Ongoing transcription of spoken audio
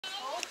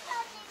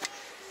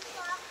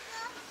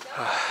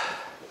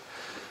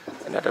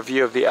Another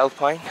view of the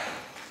alpine.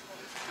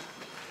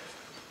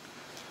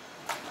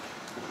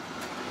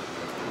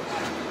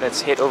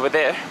 Let's head over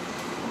there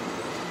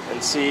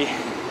and see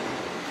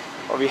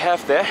what we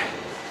have there.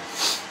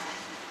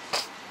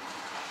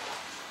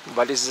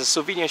 But this is a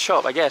souvenir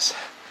shop, I guess.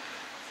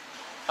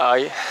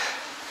 I'm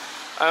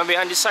a bit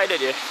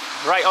undecided here,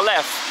 right or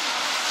left.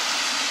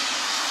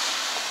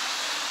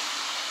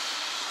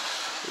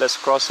 Let's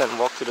cross and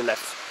walk to the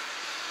left.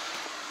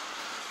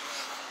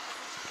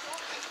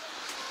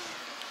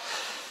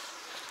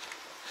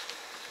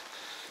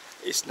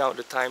 It's now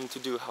the time to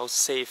do how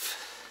safe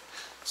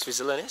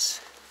Switzerland is.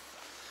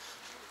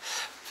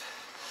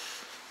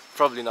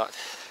 Probably not.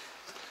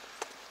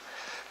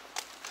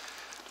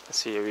 Let's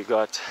see, we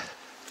got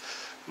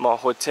more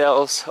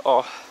hotels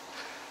or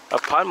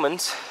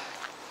apartments.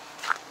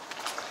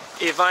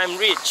 If I'm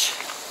rich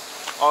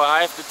or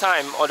I have the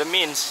time or the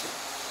means,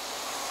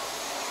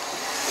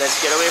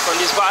 let's get away from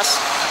this bus.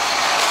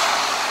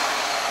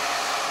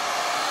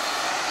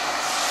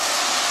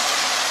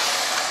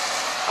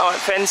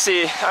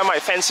 I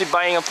might fancy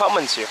buying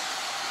apartments here,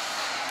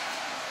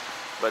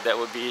 but that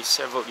would be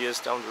several years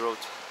down the road.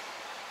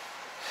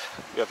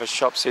 We have a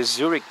shop says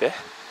Zurich there,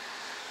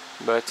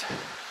 but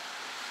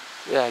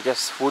yeah, I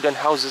guess wooden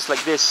houses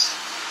like this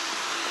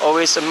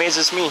always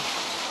amazes me.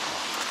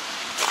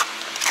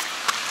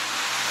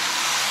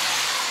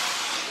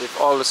 With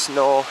all the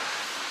snow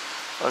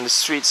on the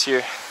streets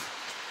here.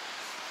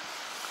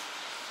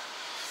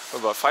 We're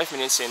about 5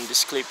 minutes in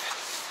this clip.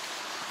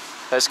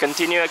 Let's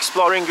continue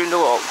exploring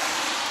Grindelwald.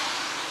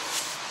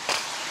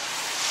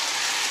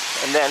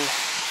 And then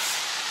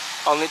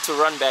I'll need to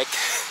run back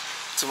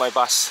to my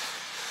bus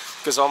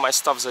because all my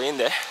stuffs are in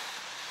there.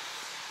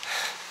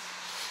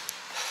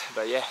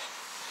 But yeah,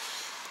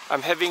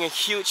 I'm having a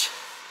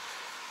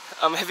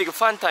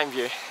fun time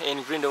here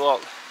in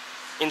Grindelwald,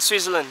 in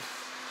Switzerland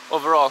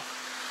overall.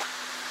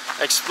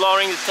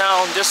 Exploring the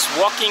town, just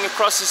walking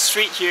across the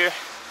street here,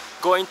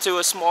 going to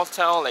a small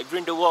town like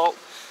Grindelwald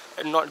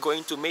and not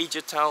going to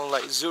major town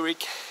like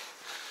Zurich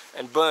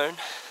and Bern,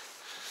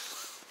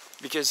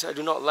 because I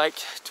do not like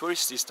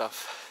touristy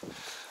stuff.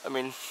 I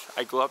mean,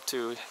 I go up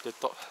to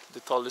the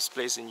tallest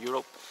place in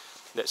Europe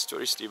that's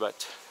touristy,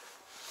 but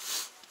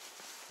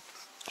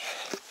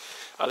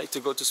I like to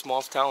go to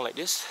small town like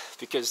this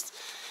because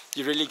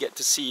you really get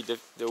to see the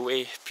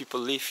way people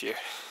live here,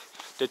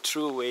 the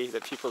true way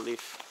that people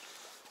live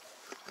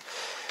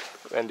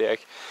when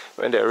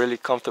they're really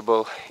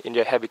comfortable in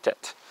their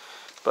habitat.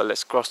 But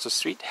let's cross the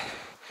street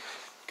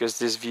because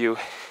this view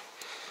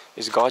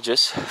is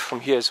gorgeous from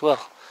here as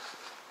well.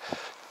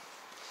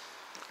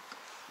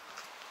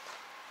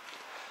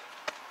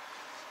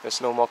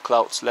 There's no more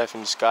clouds left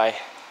in the sky.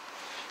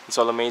 It's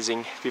all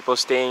amazing. People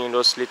staying in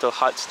those little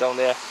huts down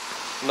there.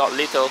 Not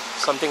little,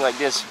 something like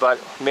this, but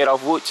made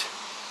of wood.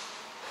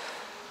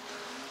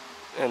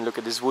 And look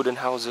at these wooden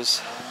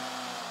houses.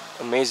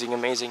 Amazing,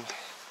 amazing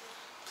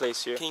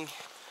place here.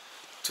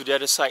 To the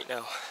other side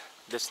now.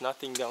 There's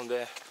nothing down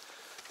there.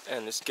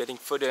 And it's getting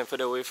further and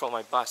further away from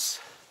my bus.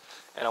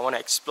 And I want to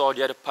explore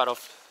the other part of...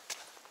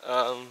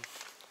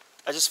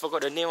 I just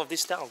forgot the name of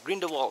this town.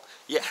 Grindelwald.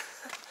 Yeah.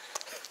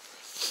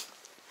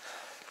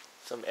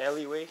 Some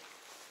alleyway.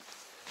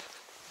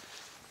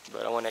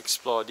 But I want to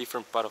explore a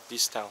different part of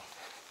this town.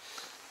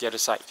 The other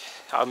side.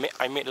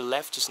 I made a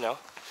left just now.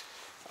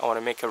 I want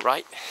to make a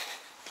right.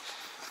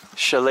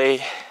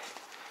 Chalet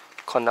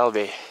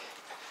Conalbe,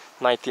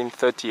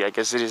 1930. I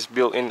guess it is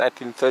built in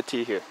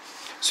 1930 here.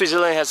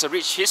 Switzerland has a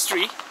rich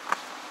history.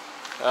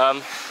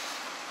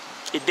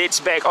 It dates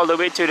back all the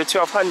way to the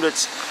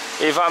 1200s,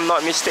 if I'm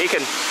not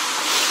mistaken.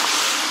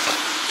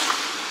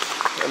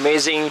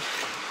 Amazing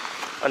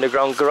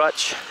underground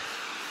garage.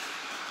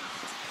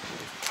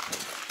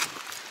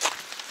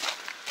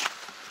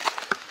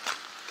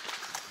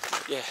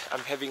 Yeah, I'm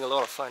having a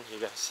lot of fun here,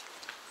 guys.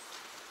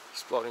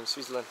 Exploring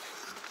Switzerland.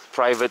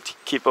 Private,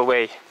 keep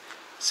away.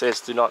 Says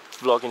do not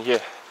vlog in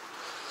here.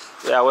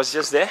 Yeah, I was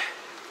just there.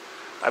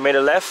 I made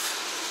a left.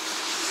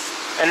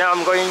 And now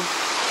I'm going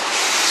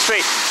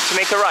straight to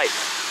make a right.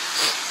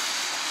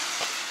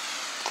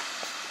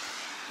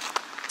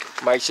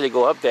 Might actually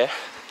go up there.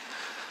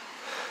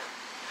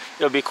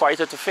 It'll be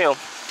quieter to film.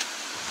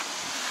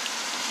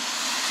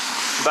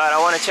 But I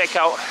want to check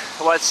out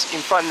what's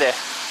in front there.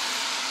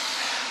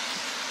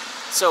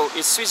 So,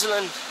 is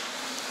Switzerland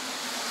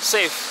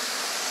safe?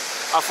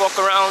 I've walked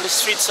around the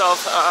streets of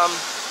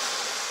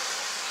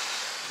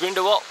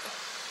Grindelwald.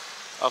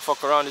 I've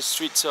walked around the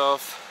streets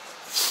of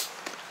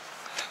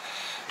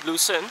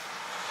Lucerne.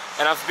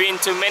 And I've been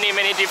to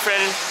many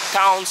different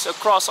towns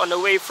across on the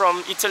way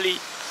from Italy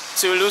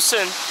to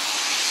Lucerne.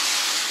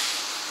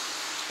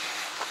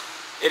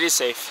 It is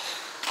safe.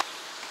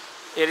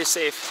 It is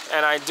safe.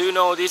 And I do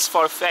know this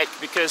for a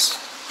fact because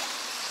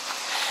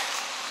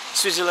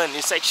Switzerland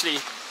is actually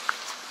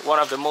one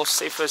of the most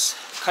safest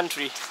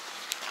country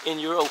in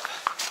Europe.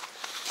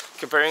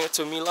 Comparing it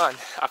to Milan,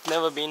 I've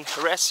never been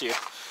harassed here.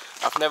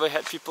 I've never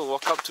had people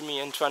walk up to me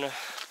and trying to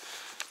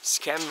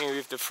scam me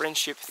with the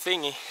friendship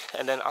thingy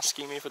and then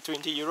asking me for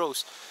 20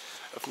 euros.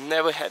 I've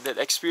never had that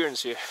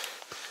experience here.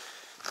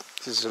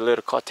 This is a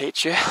little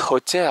cottage here,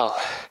 hotel,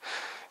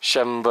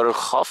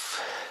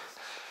 Schemberghof.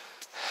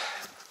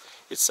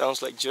 It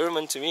sounds like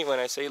German to me when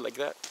I say it like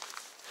that.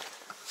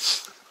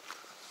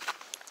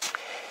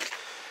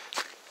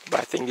 But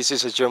I think this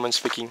is a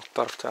German-speaking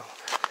part of town.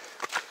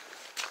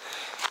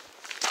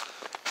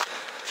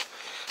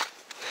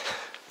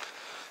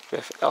 We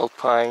have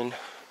alpine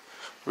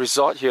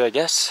resort here, I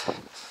guess.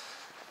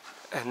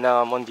 And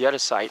now I'm on the other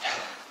side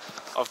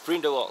of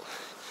Grindelwald.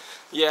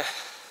 Yeah,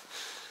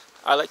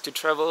 I like to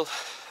travel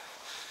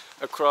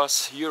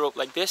across Europe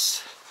like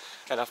this,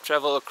 and I've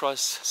traveled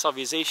across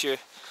Southeast Asia,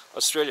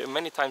 Australia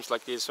many times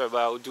like this,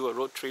 whereby I'll do a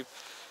road trip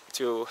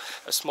to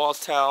a small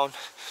town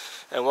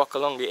and walk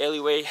along the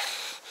alleyway,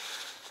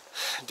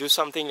 do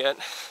something that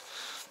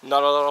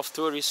not a lot of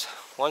tourists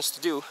wants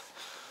to do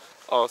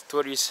or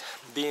tourists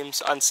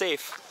deems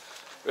unsafe.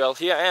 Well,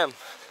 here I am,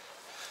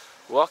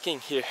 walking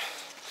here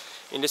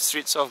in the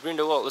streets of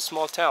Grindelwald, a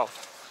small town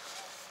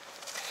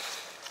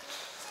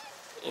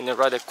in a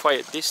rather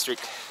quiet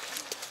district.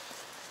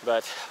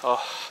 But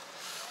oh,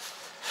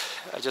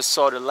 I just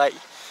saw the light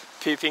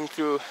peeping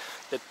through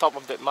the top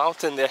of that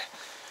mountain there.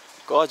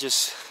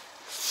 Gorgeous.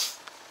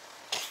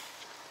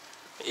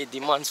 It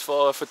demands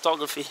for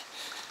photography.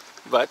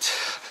 But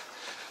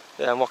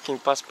yeah, I'm walking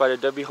past by the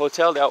Derby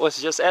Hotel that I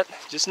was just at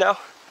just now,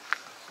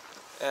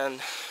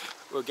 and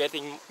we're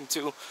getting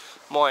into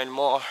more and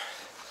more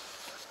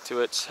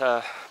towards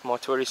more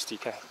touristy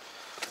kind.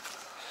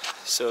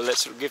 So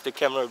let's give the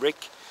camera a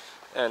break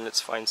and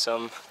let's find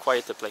some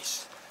quieter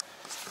place.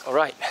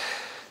 Alright,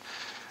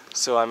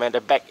 so I'm at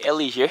the back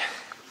alley here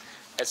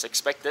as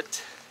expected,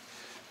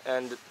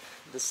 and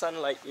the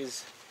sunlight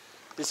is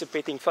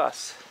dissipating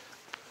fast.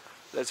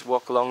 Let's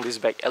walk along this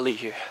back alley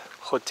here.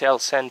 Hotel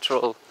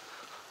Central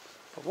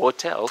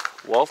Hotel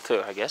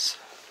Walter, I guess.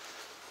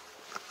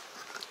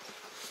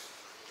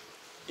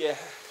 Yeah,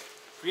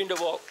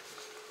 Grindelwald.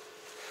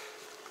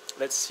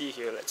 Let's see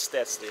here, let's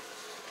test it.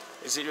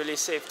 Is it really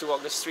safe to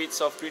walk the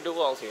streets of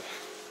Grindelwald here?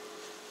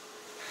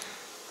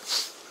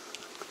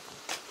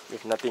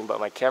 With nothing but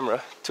my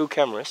camera, 2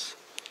 cameras.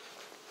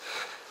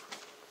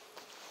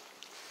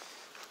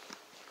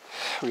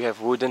 We have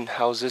wooden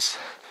houses,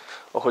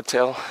 a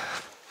hotel,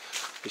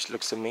 which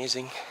looks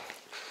amazing.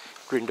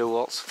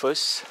 Grindelwald's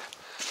first,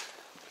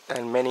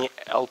 and many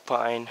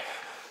alpine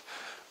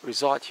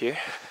resort here.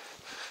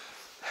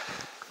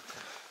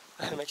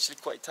 I'm actually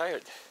quite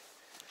tired.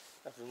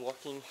 I've been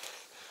walking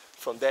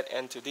from that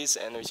end to this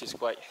end, which is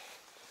quite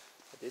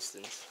a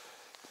distance.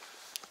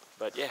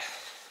 But yeah,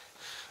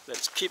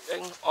 let's keep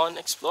on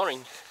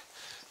exploring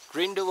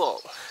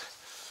Grindelwald.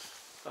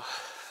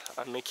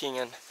 I'm making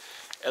an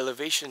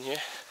elevation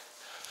here,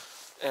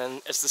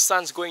 and as the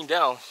sun's going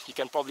down, you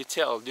can probably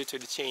tell due to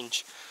the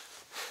change,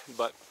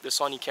 but the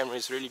Sony camera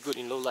is really good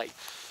in low light,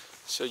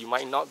 so you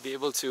might not be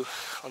able to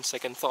on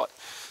second thought.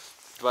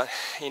 But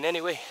in any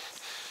way,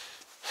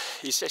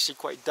 it's actually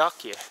quite dark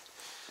here.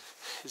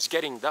 It's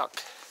getting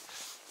dark.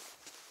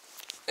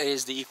 It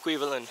is the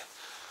equivalent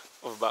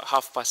of about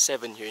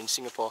 7:30 here in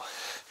Singapore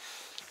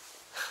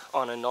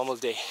on a normal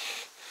day.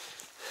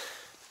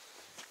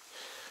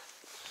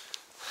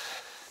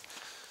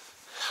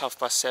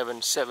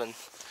 7:30,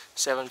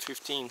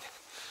 7:15.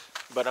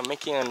 But I'm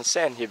making an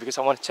ascent here because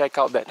I want to check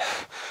out that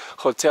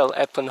Hotel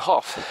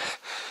Eppenhof.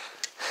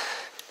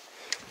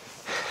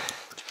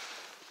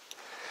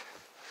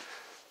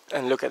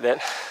 And look at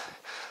that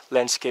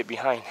landscape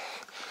behind.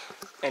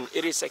 And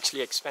it is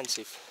actually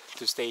expensive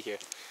to stay here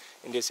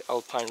in this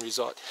alpine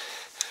resort.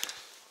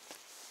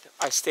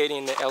 I stayed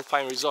in the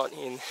alpine resort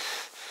in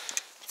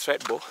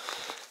Thredbo,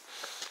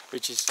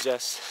 which is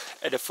just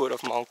at the foot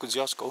of Mount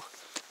Kosciuszko.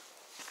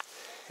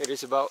 It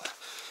is about,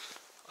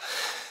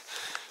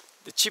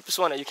 the cheapest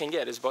one that you can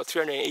get is about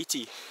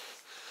 380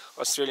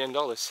 Australian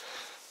dollars.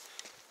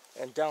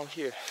 And down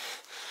here,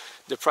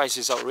 the price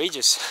is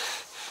outrageous.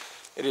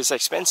 It is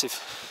expensive,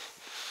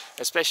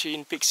 especially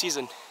in peak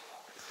season.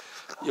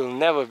 You'll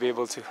never be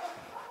able to.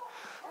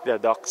 There are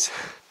dogs.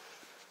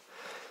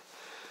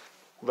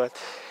 But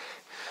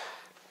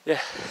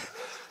yeah,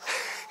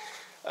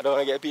 I don't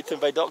want to get beaten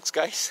by dogs,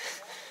 guys.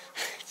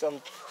 So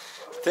I'm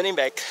turning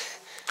back.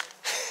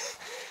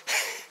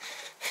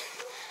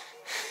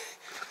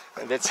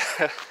 And that's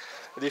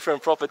a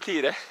different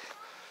property there.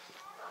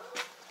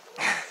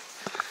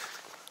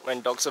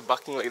 When dogs are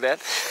barking like that,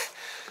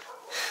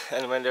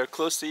 and when they're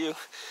close to you,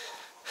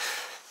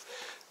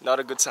 not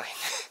a good sign.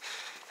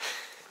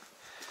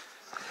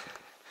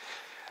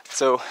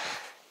 So,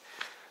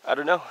 I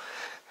don't know.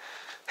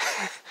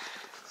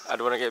 I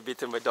don't want to get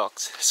bitten by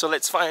dogs. So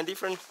let's find a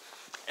different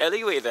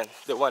alleyway then,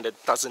 the one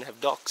that doesn't have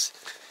dogs.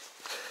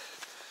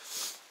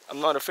 I'm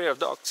not afraid of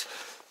dogs,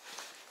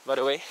 by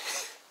the way.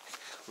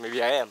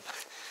 Maybe I am,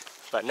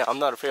 but no, I'm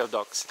not afraid of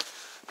dogs.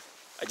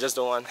 I just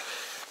don't want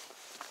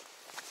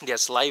their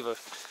saliva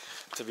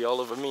to be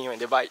all over me when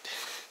they bite,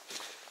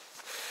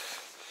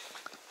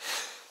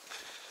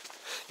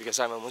 because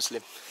I'm a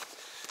Muslim.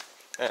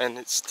 and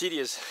it's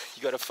tedious.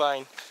 You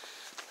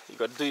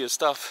gotta do your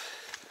stuff.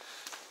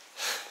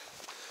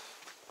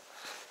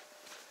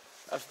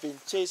 I've been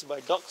chased by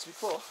dogs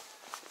before,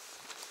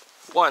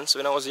 once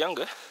when I was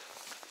younger.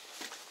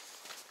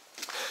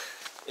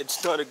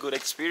 It's not a good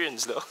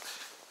experience though.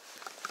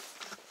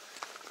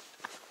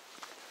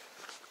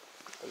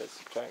 Let's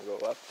try and go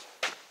up.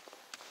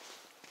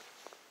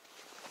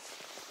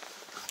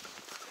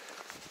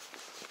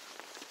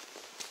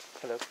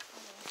 Hello.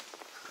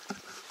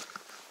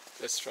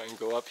 Let's try and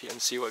go up here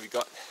and see what we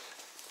got.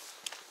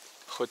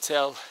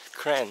 Hotel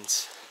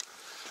Crans.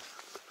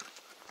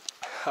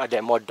 Are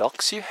there more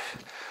dogs here?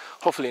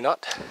 Hopefully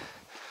not.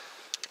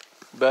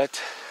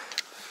 But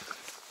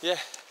yeah,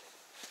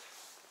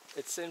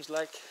 it seems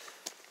like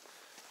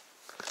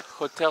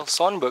Hotel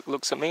Sonberg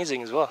looks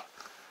amazing as well.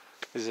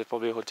 This is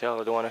probably a hotel.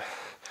 I don't want to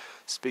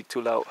speak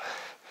too loud.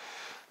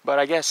 But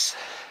I guess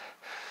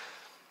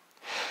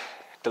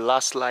the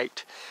last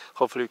light,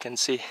 hopefully you can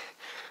see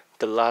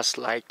the last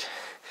light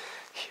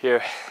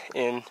here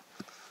in,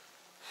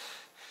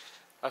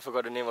 I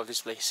forgot the name of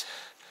this place,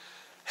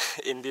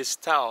 in this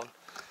town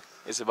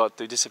is about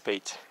to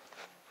dissipate.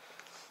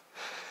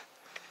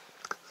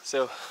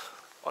 So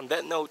on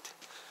that note,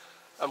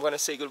 I'm gonna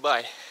say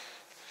goodbye.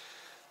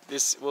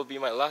 This will be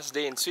my last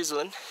day in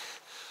Switzerland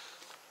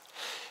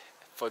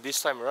for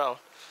this time around,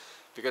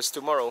 because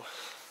tomorrow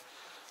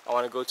I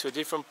want to go to a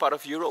different part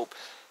of Europe.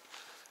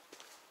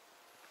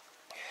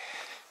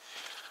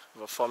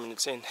 About 4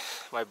 minutes in,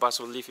 my bus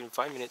will leave in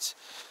 5 minutes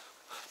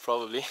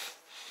probably.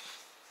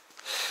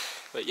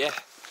 But yeah,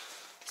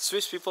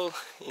 Swiss people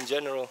in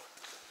general,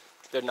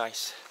 they're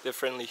nice, they're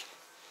friendly.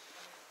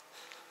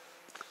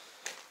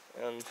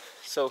 And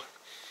so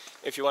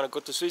if you want to go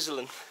to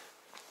Switzerland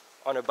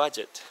on a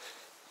budget,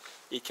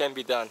 it can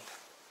be done,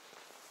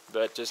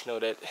 but just know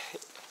that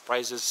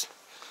prices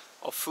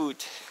of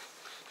food,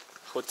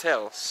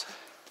 hotels,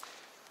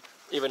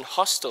 even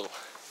hostel,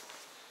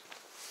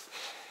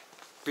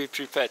 be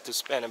prepared to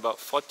spend about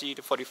 40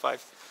 to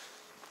 45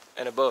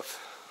 and above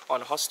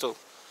on hostel.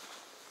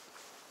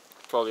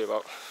 Probably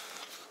about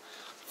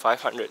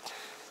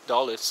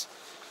 $500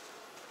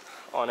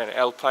 on an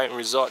alpine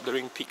resort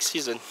during peak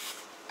season.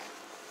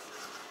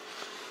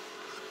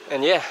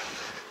 And yeah,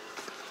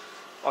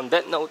 on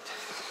that note,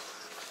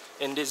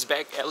 in this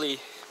back alley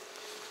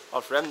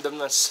of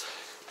randomness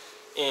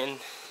in,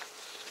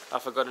 I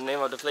forgot the name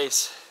of the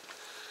place.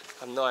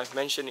 I know I've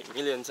mentioned it a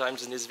million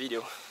times in this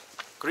video.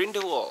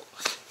 Grindelwald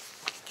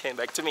came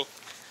back to me.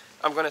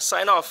 I'm gonna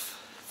sign off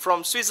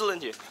from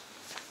Switzerland here.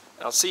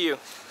 I'll see you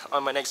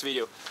on my next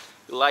video.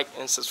 Like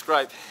and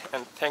subscribe,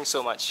 and thanks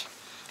so much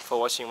for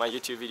watching my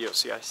YouTube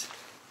videos, guys.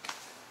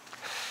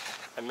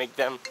 I make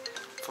them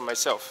for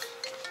myself.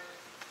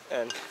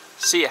 And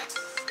see ya.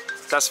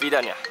 Das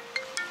vidania.